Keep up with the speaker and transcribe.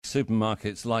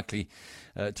supermarkets likely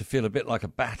to feel a bit like a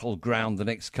battleground the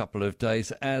next couple of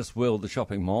days, as will the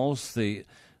shopping malls. The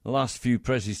last few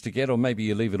prezzies to get, or maybe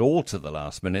you leave it all to the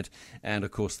last minute. And, of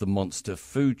course, the monster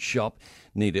food shop,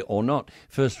 need it or not.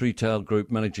 First Retail Group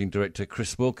Managing Director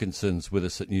Chris Wilkinson's with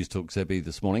us at News Talk ZB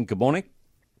this morning. Good morning.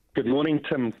 Good morning,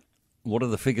 Tim. What are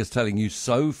the figures telling you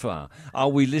so far? Are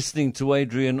we listening to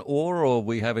Adrian Orr, or are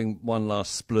we having one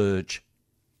last splurge?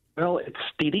 Well, it's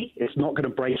steady. It's not going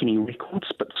to break any records,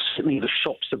 but certainly the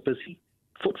shops are busy.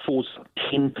 Footfall's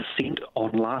 10%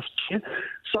 on last year.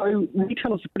 So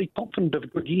retailers are pretty confident of a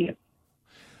good year.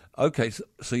 Okay,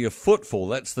 so your footfall,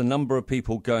 that's the number of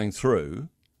people going through,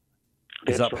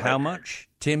 is That's up right. how much?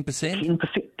 10%?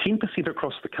 10%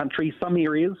 across the country. Some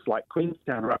areas, like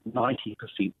Queenstown, are up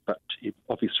 90%, but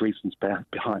obvious reasons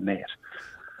behind that.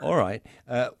 All right.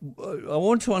 I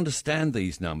want to understand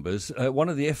these numbers. One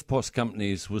of the FPOS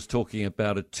companies was talking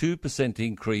about a 2%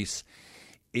 increase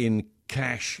in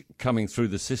cash coming through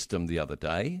the system the other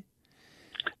day.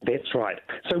 That's right.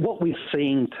 So what we're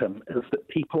seeing, Tim, is that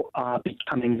people are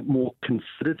becoming more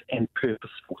considered and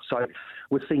purposeful. So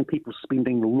we're seeing people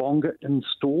spending longer in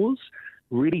stores,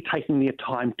 really taking their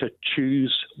time to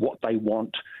choose what they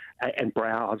want and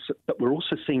browse. But we're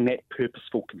also seeing that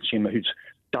purposeful consumer who's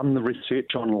done the research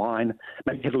online,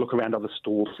 maybe had a look around other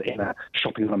stores and are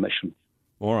shopping on a mission.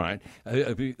 All right.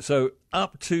 So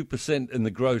up 2% in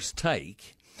the gross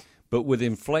take, but with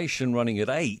inflation running at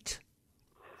 8%,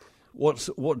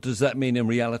 what does that mean in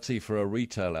reality for a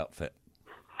retail outfit?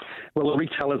 Well, the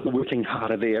retailers are working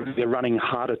harder there. They're running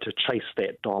harder to chase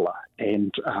that dollar.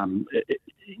 And,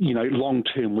 long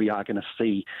term, we are going to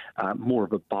see more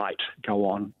of a bite go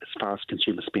on as far as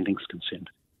consumer spending is concerned.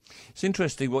 It's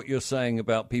interesting what you're saying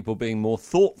about people being more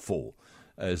thoughtful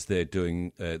as they're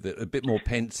doing, a bit more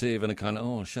pensive and a kind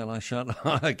of, shall I,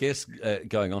 I guess,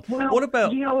 going on. Well, what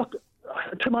about... Yeah, look,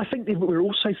 Tim, I think that we're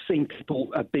also seeing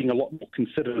people being a lot more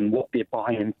considered in what they're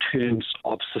buying in terms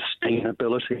of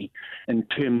sustainability, in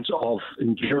terms of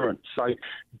endurance. So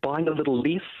buying a little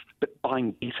less, but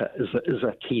buying better is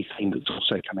a key theme that's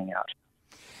also coming out.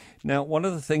 Now, one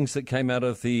of the things that came out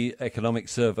of the economic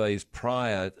surveys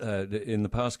prior in the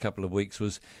past couple of weeks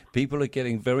was people are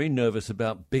getting very nervous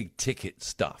about big ticket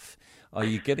stuff. Are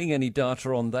you getting any data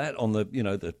on that, on the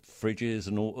the fridges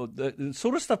and all the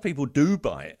sort of stuff people do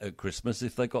buy at Christmas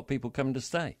if they've got people coming to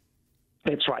stay?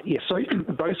 That's right, yes. So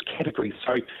those categories,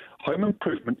 so home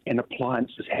improvement and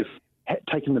appliances have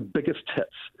taken the biggest hits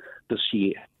this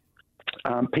year.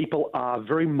 People are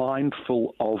very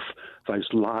mindful of those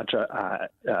larger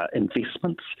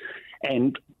investments,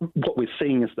 and what we're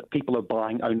seeing is that people are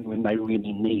buying only when they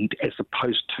really need, as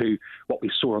opposed to what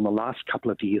we saw in the last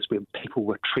couple of years where people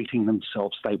were treating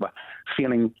themselves. They were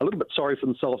feeling a little bit sorry for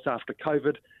themselves after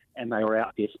COVID, and they were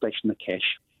out there splashing the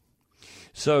cash.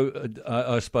 So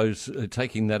I suppose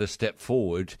taking that a step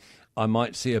forward, I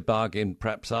might see a bargain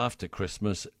perhaps after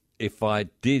Christmas if I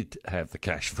did have the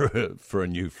cash for a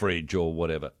new fridge or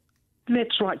whatever.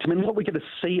 That's right. I mean, what we're going to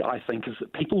see, I think, is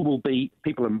that people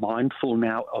are mindful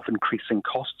now of increasing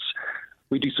costs.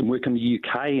 We do some work in the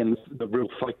UK, and the real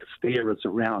focus there is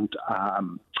around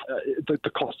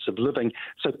the costs of living.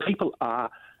 So people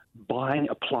are buying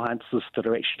appliances that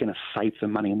are actually going to save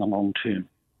them money in the long term.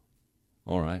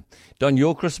 All right. Done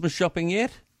your Christmas shopping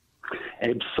yet?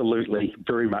 Absolutely.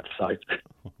 Very much so.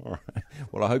 All right.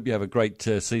 Well, I hope you have a great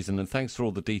season, and thanks for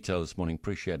all the detail this morning.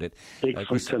 Appreciate it.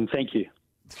 Excellent, Tim. Thank you.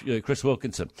 Chris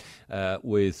Wilkinson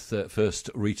with First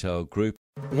Retail Group.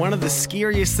 One of the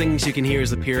scariest things you can hear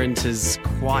as a parent is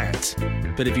quiet.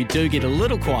 But if you do get a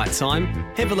little quiet time,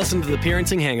 have a listen to The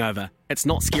Parenting Hangover. It's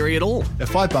not scary at all.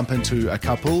 If I bump into a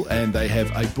couple and they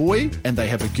have a boy and they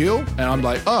have a girl, and I'm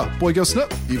like, boy, girl,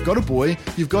 snip. You've got a boy,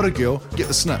 you've got a girl, get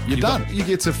the snip. You're done. You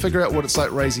get to figure out what it's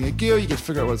like raising a girl, you get to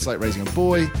figure out what it's like raising a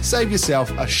boy, save yourself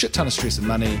a shit ton of stress and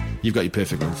money. You've got your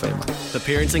perfect little family. The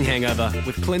Parenting Hangover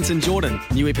with Clint and Jordan.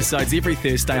 New episodes every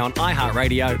Thursday on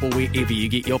iHeartRadio or wherever you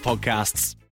get your podcasts.